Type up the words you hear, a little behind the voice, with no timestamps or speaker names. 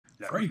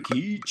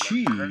Frankie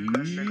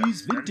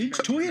Cheese Vintage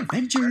Toy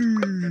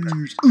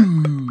Adventures.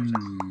 Ooh.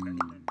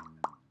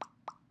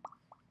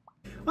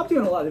 I'm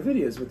doing a lot of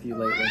videos with you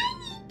lately.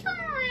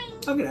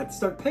 I'm gonna have to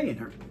start paying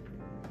her.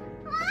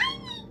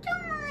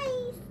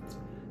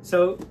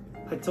 So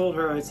I told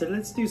her, I said,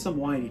 let's do some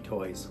whiny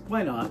toys.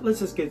 Why not? Let's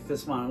just get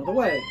this one out of the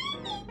way.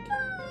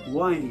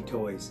 Whiny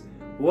toys.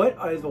 What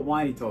are the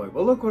whiny toy?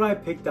 Well, look what I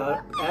picked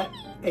up at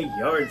a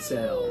yard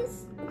sale.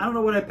 I don't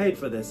know what I paid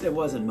for this. It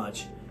wasn't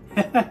much.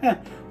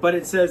 But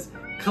it says,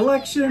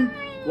 collection,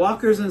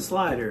 walkers and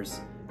sliders.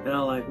 And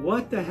I'm like,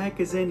 what the heck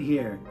is in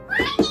here?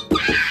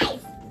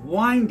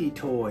 Windy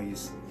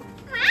toys.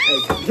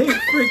 A big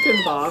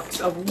freaking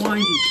box of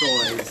windy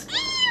toys.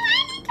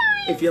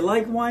 If you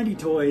like windy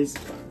toys,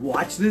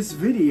 watch this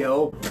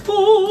video.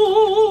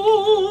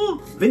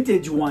 Oh,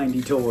 vintage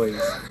windy toys.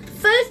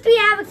 First we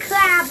have a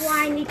crab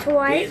windy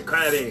toy. It's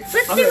crabby.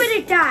 Let's see what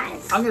it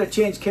does. I'm gonna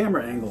change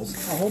camera angles.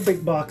 A whole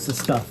big box of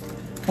stuff.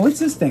 Oh, what's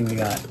this thing we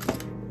got?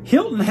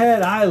 Hilton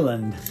Head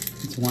Island.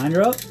 Let's wind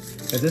her up.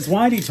 There's this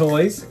windy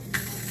toys.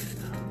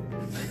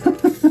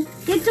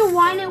 You have to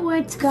wind it where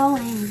it's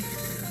going.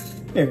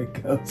 There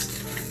it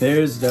goes.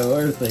 There's no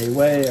earthly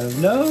way of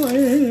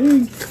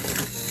knowing.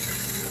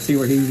 See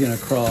where he's gonna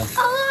crawl.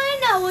 Oh, I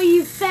know where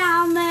you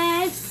found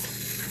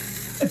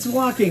this. It's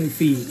walking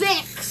feet.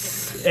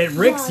 Rick's. At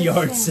Rick's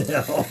yard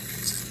sale.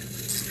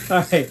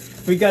 All right,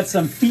 we got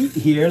some feet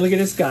here. Look at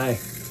this guy.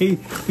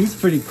 He's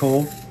pretty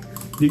cool.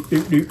 There's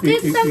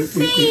some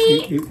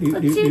feet.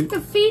 Let's see if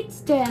the feet's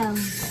down.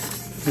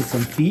 There's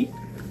some feet.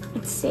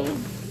 Let's see.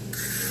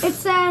 It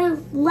says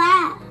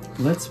left.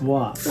 Let's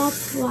walk.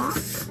 Let's walk.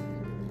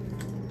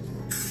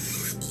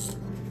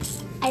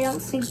 I don't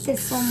think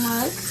this one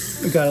works.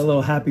 We got a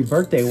little happy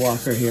birthday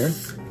walker here.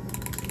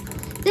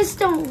 This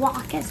don't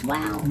walk as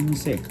well. Let me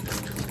see.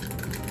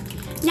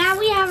 Now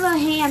we have a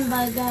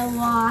hamburger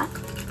walk.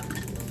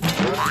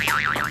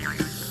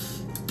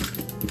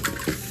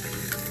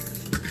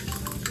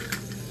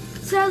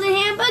 So the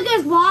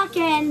hamburger's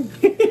walking.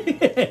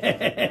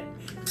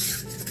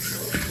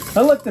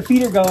 Oh look, the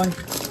feet are going.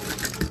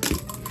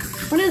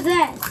 What is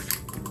this?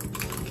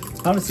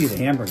 I want to see the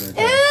hamburger.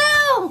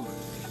 Ew!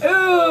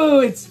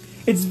 Ooh, it's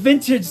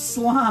vintage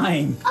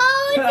slime.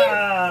 Oh,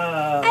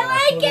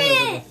 I like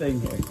it. Thing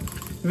here.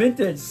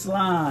 Vintage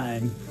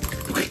slime.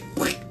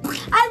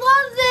 I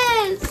love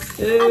this.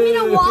 I'm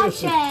gonna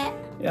wash it.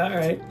 Yeah, all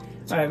right.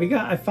 All right,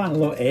 I found a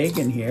little egg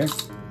in here.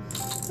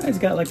 It's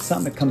got like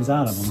something that comes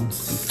out of them.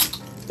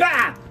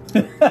 Ah!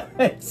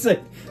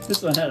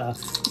 This one had a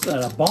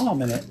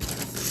bomb in it.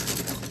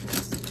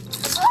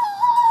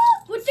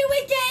 Oh, what do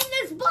we get in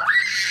this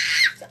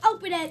box?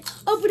 Open it.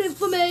 Open it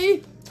for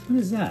me. What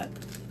is that?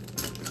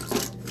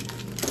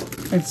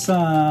 It's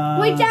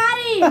Wait,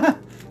 Daddy.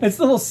 It's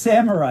little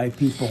samurai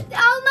people.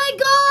 Oh my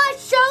gosh,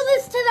 show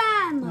this to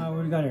them. Oh, what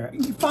do we got here?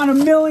 You found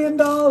 $1 million.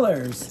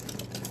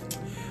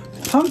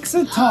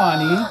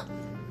 Punxsutawney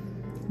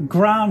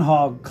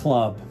Groundhog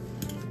Club.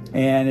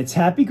 And it's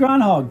Happy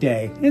Groundhog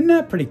Day. Isn't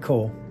that pretty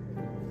cool?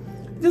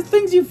 The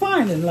things you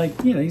find in, like,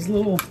 you know, these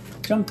little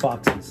junk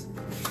boxes.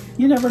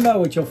 You never know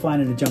what you'll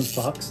find in a junk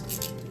box.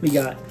 We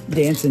got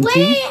dancing teeth.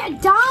 Wait, a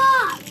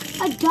dog.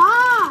 A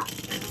dog.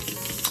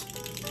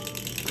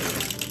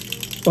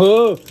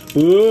 Oh,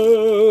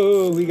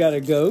 oh, we got a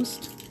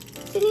ghost.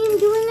 I'm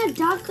doing a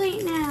duck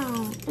right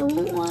now. It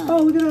won't work.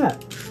 Oh, look at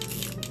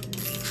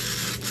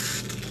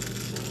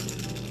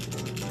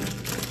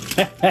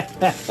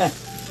that.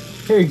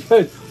 Here he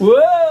goes.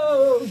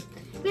 Whoa!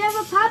 We have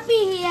a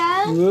puppy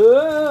here.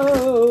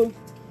 Whoa!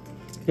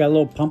 Got a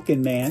little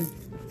pumpkin man.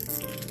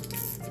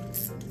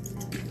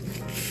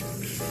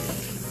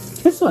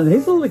 This one,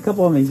 he's only a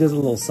couple of them. He does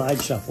little side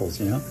shuffles,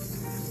 you know.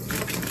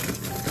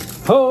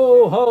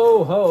 Ho,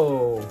 ho,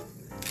 ho!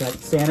 Got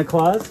Santa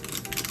Claus.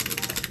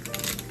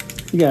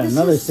 You got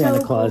another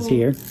Santa Claus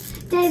here.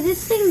 Dad,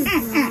 this thing's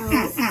broke.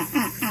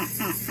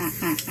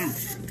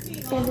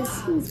 Dad, this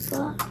thing's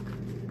broke.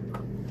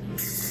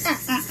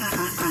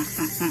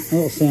 A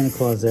little Santa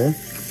Claus there.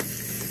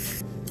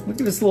 Look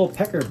at this little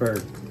pecker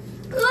bird.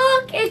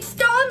 Look, it's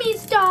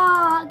Stormy's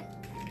dog.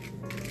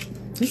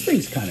 This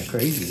thing's kind of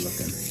crazy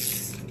looking.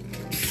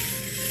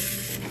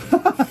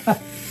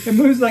 It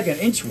moves like an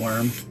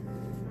inchworm.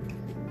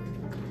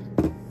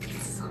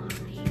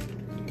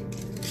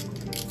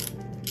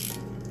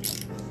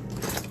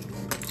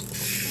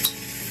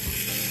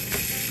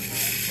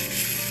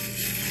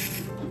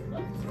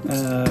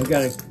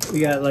 We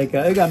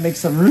gotta make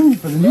some room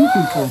for the new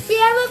people. We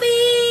have a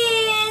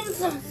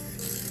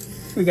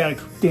beans. We got a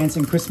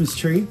dancing Christmas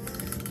tree.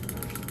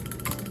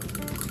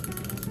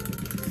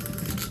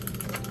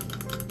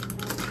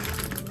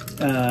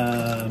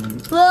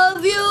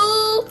 Love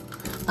you.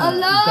 I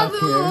love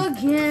you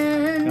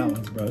again. That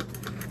one's broke.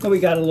 Oh, we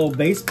got a little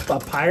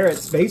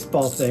Pirates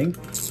baseball thing.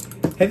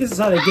 Hey, this is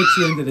how they get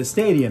you into the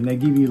stadium. They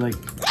give you like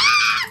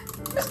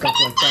stuff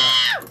like that.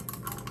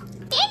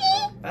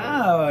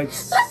 Oh, it's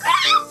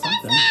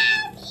something.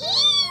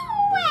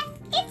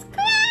 It's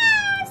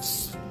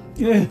gross.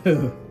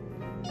 Ew.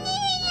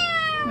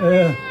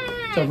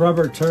 It's a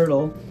rubber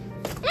turtle.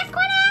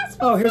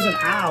 Oh, here's an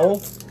owl.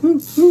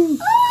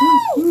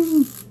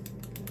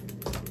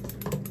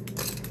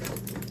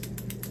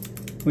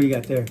 What do you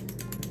got there?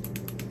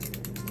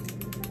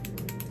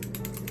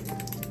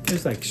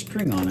 There's like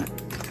string on it.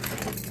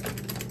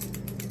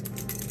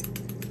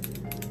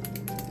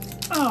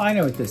 Oh, I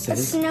know what this A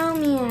is.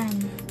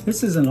 snowman.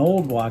 This is an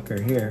old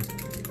walker here.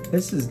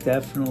 This is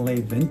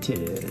definitely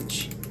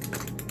vintage.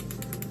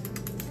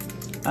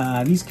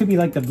 These could be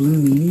like the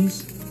blue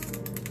meanies,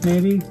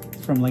 maybe,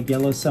 from like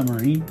Yellow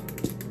Submarine.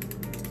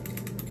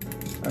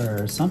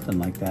 Or something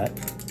like that.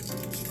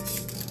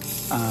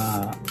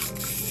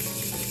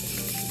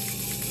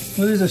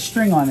 Well, there's a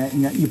string on it,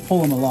 and you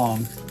pull them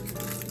along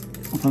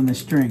on the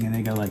string, and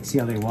they go like, see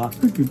how they walk?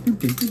 And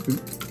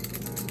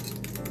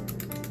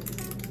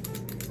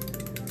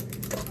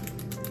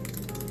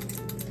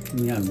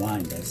you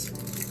unwind this.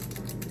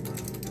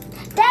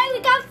 Dad,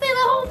 we got through the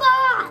whole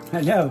box.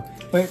 I know.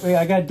 Wait,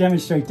 I gotta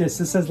demonstrate this.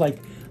 This has like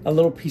a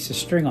little piece of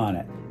string on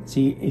it.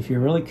 See, if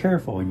you're really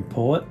careful and you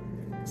pull it,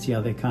 see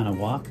how they kind of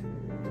walk?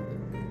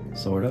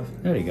 Sort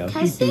of. There you go.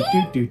 Can I see it?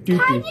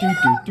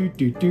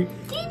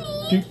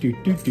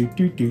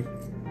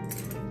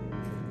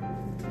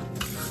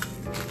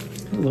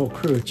 A little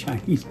crew of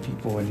Chinese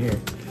people in here.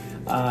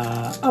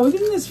 Oh, isn't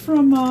this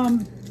from,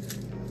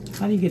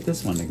 how do you get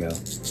this one to go?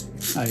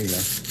 Oh, there you go.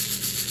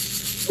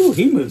 Ooh,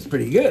 he moves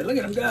pretty good. Look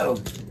at him go.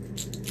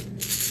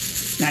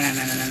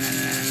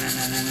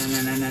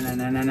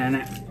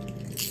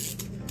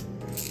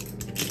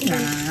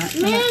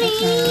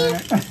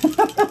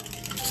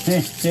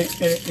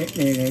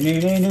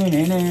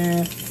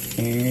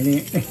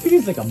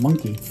 He's like a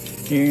monkey.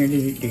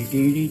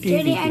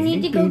 Daddy, I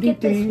need to go get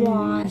this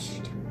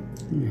washed.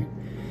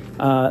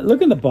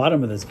 Look at the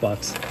bottom of this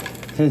box.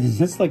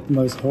 It's like the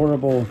most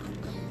horrible.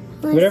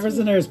 Whatever's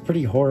in there is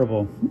pretty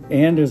horrible.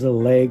 And there's a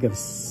leg of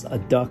a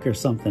duck or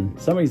something.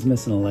 Somebody's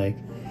missing a leg.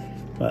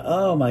 But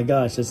oh my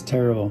gosh, that's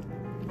terrible.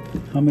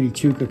 How many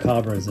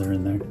chupacabras are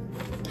in there?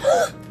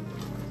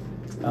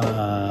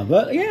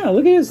 But yeah,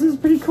 look at this. This is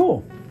pretty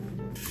cool.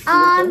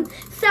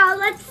 So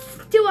let's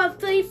do our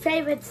 3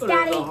 favorites,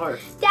 Daddy.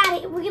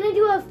 Daddy, we're gonna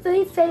do our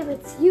 3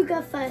 favorites. You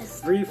go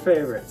first. 3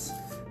 favorites.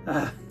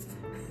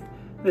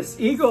 This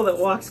eagle that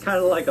walks kind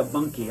of like a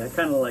monkey. I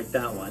kind of like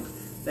that one.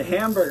 The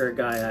hamburger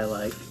guy I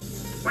like.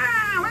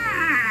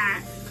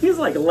 He's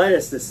like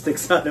lettuce that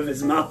sticks out of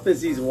his mouth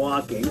as he's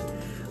walking.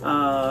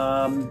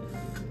 I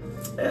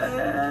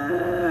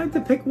have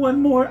to pick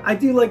one more. I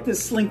do like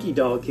this slinky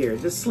dog here.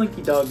 This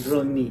slinky dog's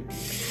really neat.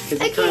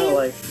 It's kind of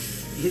like,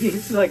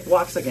 he's like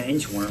walks like an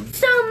inchworm.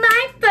 So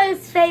my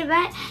first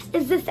favorite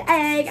is this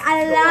egg.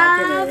 I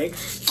love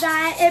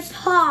that it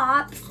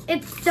pops.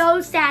 It's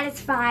so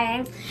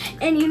satisfying.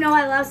 And you know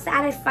I love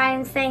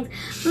satisfying things.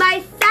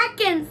 My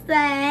second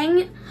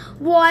thing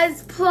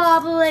was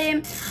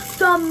probably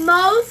the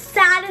most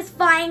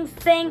satisfying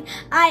thing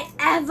I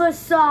ever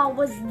saw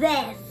was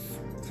this.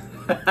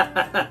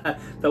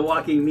 The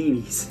walking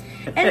meanies.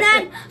 And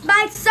then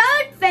my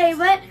third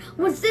favorite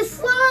was the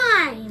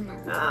slime.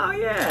 Oh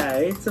yeah,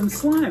 it's some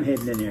slime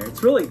hidden in here.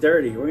 It's really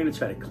dirty. We're gonna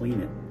try to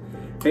clean it.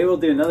 Maybe we'll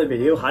do another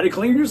video, how to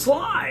clean your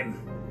slime.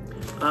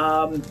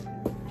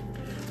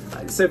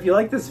 So if you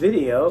like this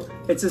video,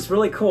 it's just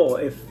really cool.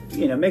 If,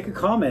 you know, make a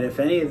comment if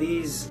any of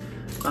these,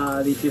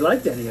 if you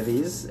liked any of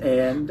these,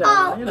 and,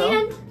 you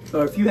know,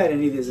 or if you had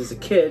any of these as a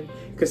kid,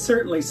 because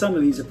certainly some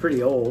of these are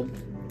pretty old.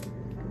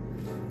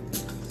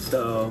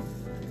 So,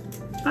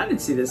 I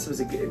didn't see this.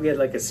 We had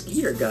like a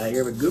skier guy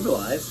here with Google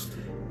eyes.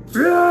 Hit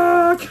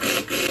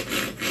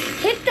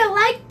the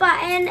like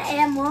button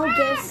and we'll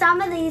give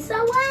some of these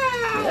away.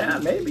 Yeah,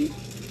 maybe.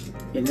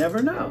 You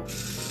never know.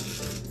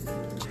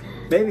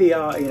 Maybe, you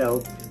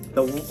know,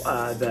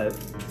 the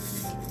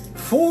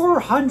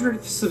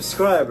 400th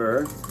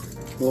subscriber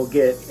will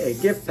get a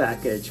gift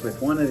package with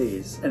one of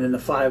these. And then the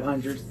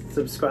 500th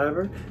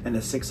subscriber and the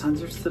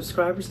 600th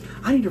subscribers.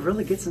 I need to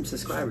really get some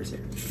subscribers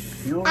here.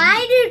 You know what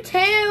I do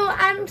too.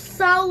 I'm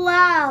so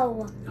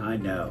low. I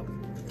know.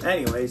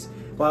 Anyways,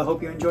 well, I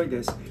hope you enjoyed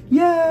this.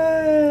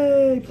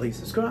 Yay! Please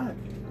subscribe.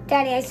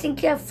 Daddy, I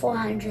think you have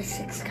 400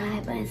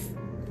 subscribers.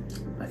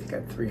 I think I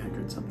have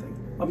 300 something.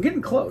 I'm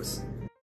getting close.